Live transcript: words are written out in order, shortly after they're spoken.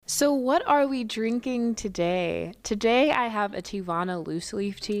So, what are we drinking today? Today, I have a Tivana loose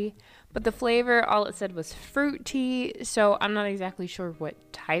leaf tea, but the flavor, all it said was fruit tea, so I'm not exactly sure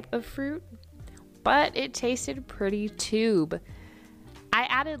what type of fruit, but it tasted pretty tube. I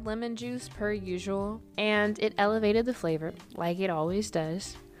added lemon juice per usual, and it elevated the flavor, like it always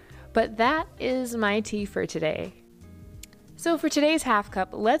does. But that is my tea for today. So, for today's half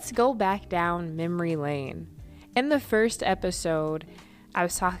cup, let's go back down memory lane. In the first episode, I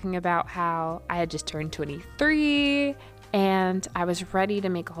was talking about how I had just turned 23 and I was ready to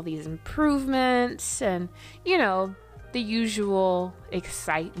make all these improvements and, the usual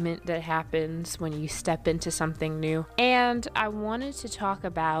excitement that happens when you step into something new. And I wanted to talk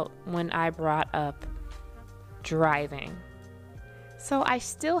about when I brought up driving. So I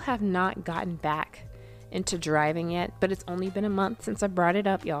still have not gotten back into driving yet, but it's only been a month since I brought it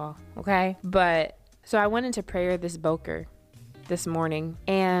up, y'all, okay? So I went into prayer this Boker this morning,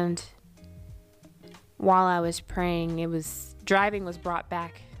 and while I was praying, driving was brought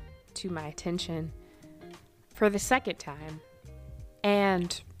back to my attention for the second time,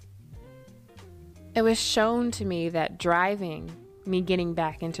 and it was shown to me that me getting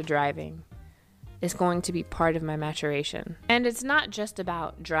back into driving is going to be part of my maturation. And it's not just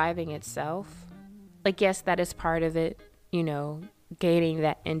about driving itself. Like, yes, that is part of it, gaining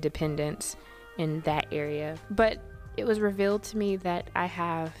that independence in that area, but it was revealed to me that I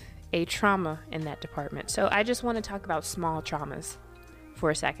have a trauma in that department. So I just want to talk about small traumas for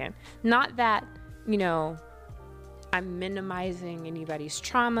a second. Not that, I'm minimizing anybody's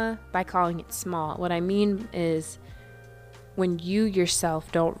trauma by calling it small. What I mean is when you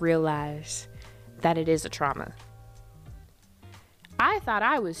yourself don't realize that it is a trauma. I thought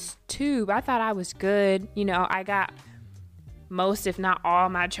I was I thought I was good. I got most, if not all,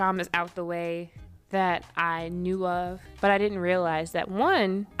 my traumas out the way that I knew of, but I didn't realize that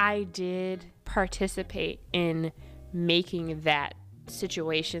one, I did participate in making that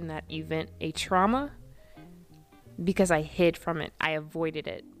situation, that event, a trauma because I hid from it. I avoided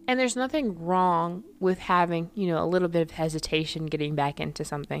it. And there's nothing wrong with having, a little bit of hesitation getting back into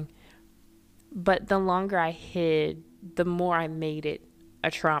something. But the longer I hid, the more I made it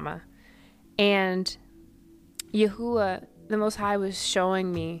a trauma. And Yahuwah, the Most High, was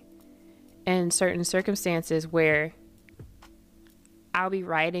showing me in certain circumstances where I'll be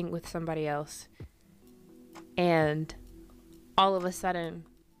riding with somebody else and all of a sudden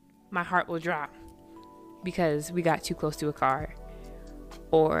my heart will drop because we got too close to a car,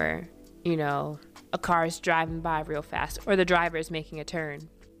 or a car is driving by real fast, or the driver is making a turn,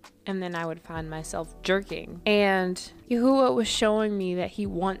 and then I would find myself jerking. And Yahuwah was showing me that he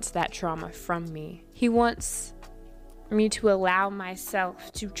wants that trauma from me. He wants me to allow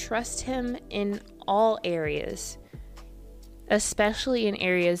myself to trust him in all areas, especially in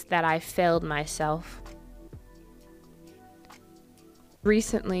areas that I failed myself.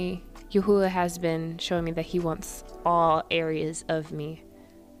 Recently, Yahuwah has been showing me that he wants all areas of me,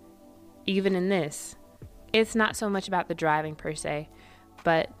 even in this. It's not so much about the driving per se,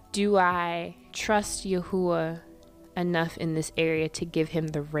 but do I trust Yahuwah enough in this area to give him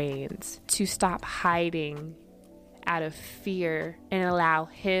the reins, to stop hiding out of fear and allow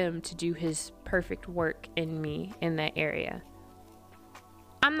him to do his perfect work in me in that area?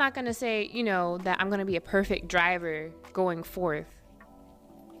 I'm not going to say, that I'm going to be a perfect driver going forth.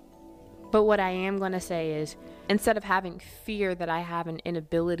 But what I am going to say is, instead of having fear that I have an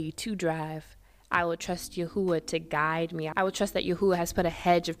inability to drive, I will trust Yahuwah to guide me. I will trust that Yahuwah has put a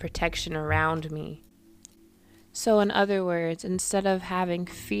hedge of protection around me. So in other words, instead of having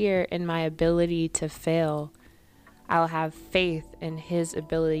fear in my ability to fail, I'll have faith in his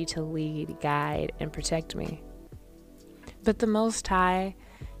ability to lead, guide, and protect me. But the Most High,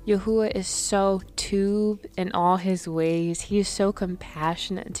 Yahuwah, is so tube in all his ways. He is so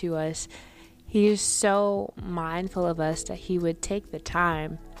compassionate to us. He is so mindful of us that he would take the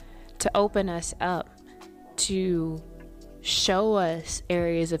time to open us up, to show us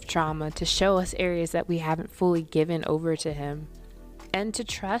areas of trauma, to show us areas that we haven't fully given over to him, and to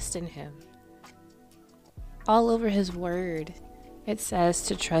trust in him. All over his word, it says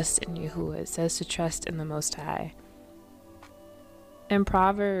to trust in Yahuwah. It says to trust in the Most High. In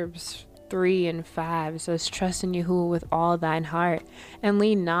Proverbs 3:5, it says, trust in Yahuwah with all thine heart, and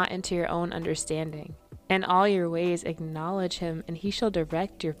lean not into your own understanding. In all your ways acknowledge him, and he shall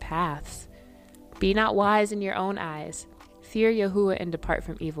direct your paths. Be not wise in your own eyes. Fear Yahuwah and depart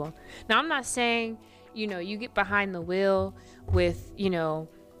from evil. Now, I'm not saying, you get behind the wheel with,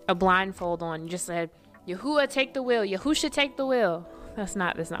 a blindfold on. You just said, Yahuwah, take the wheel. Yahusha, take the wheel. That's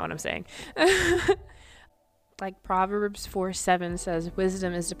not what I'm saying. Like Proverbs 4:7 says,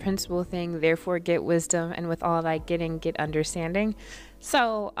 wisdom is the principal thing, therefore get wisdom, and with all thy getting, get understanding.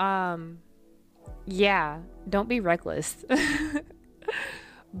 So, yeah, don't be reckless.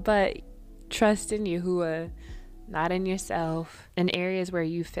 But trust in Yahuwah, not in yourself. In areas where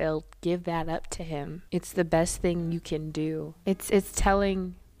you failed, give that up to him. It's the best thing you can do. It's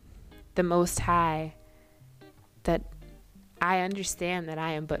telling the Most High that I understand that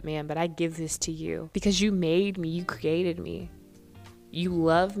I am but man, but I give this to you because you made me, you created me, you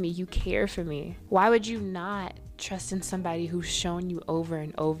love me, you care for me. Why would you not trust in somebody who's shown you over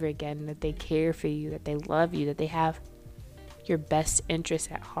and over again that they care for you, that they love you, that they have your best interests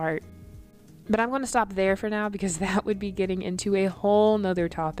at heart? But I'm going to stop there for now because that would be getting into a whole nother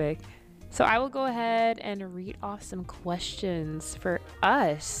topic. So I will go ahead and read off some questions for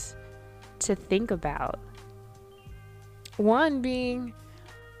us to think about. One being,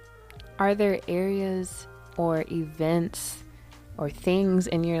 are there areas or events or things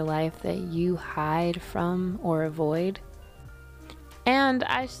in your life that you hide from or avoid? And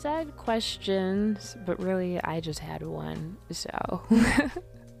I said questions, but really I just had one. So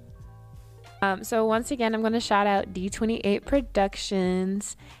so once again, I'm going to shout out D28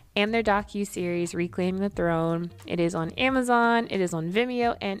 Productions and their docu-series Reclaiming the Throne. It is on Amazon, it is on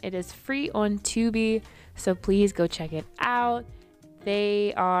Vimeo, and it is free on Tubi. So please go check it out.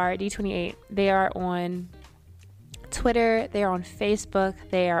 They are D28. They are on Twitter, they are on Facebook,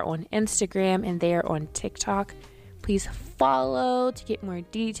 they are on Instagram, and they are on TikTok. Please follow to get more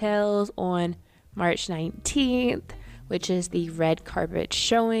details on March 19th, which is the red carpet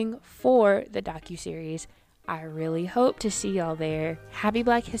showing for the docuseries. I really hope to see y'all there. Happy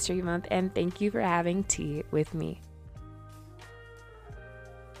Black History Month, and thank you for having tea with me.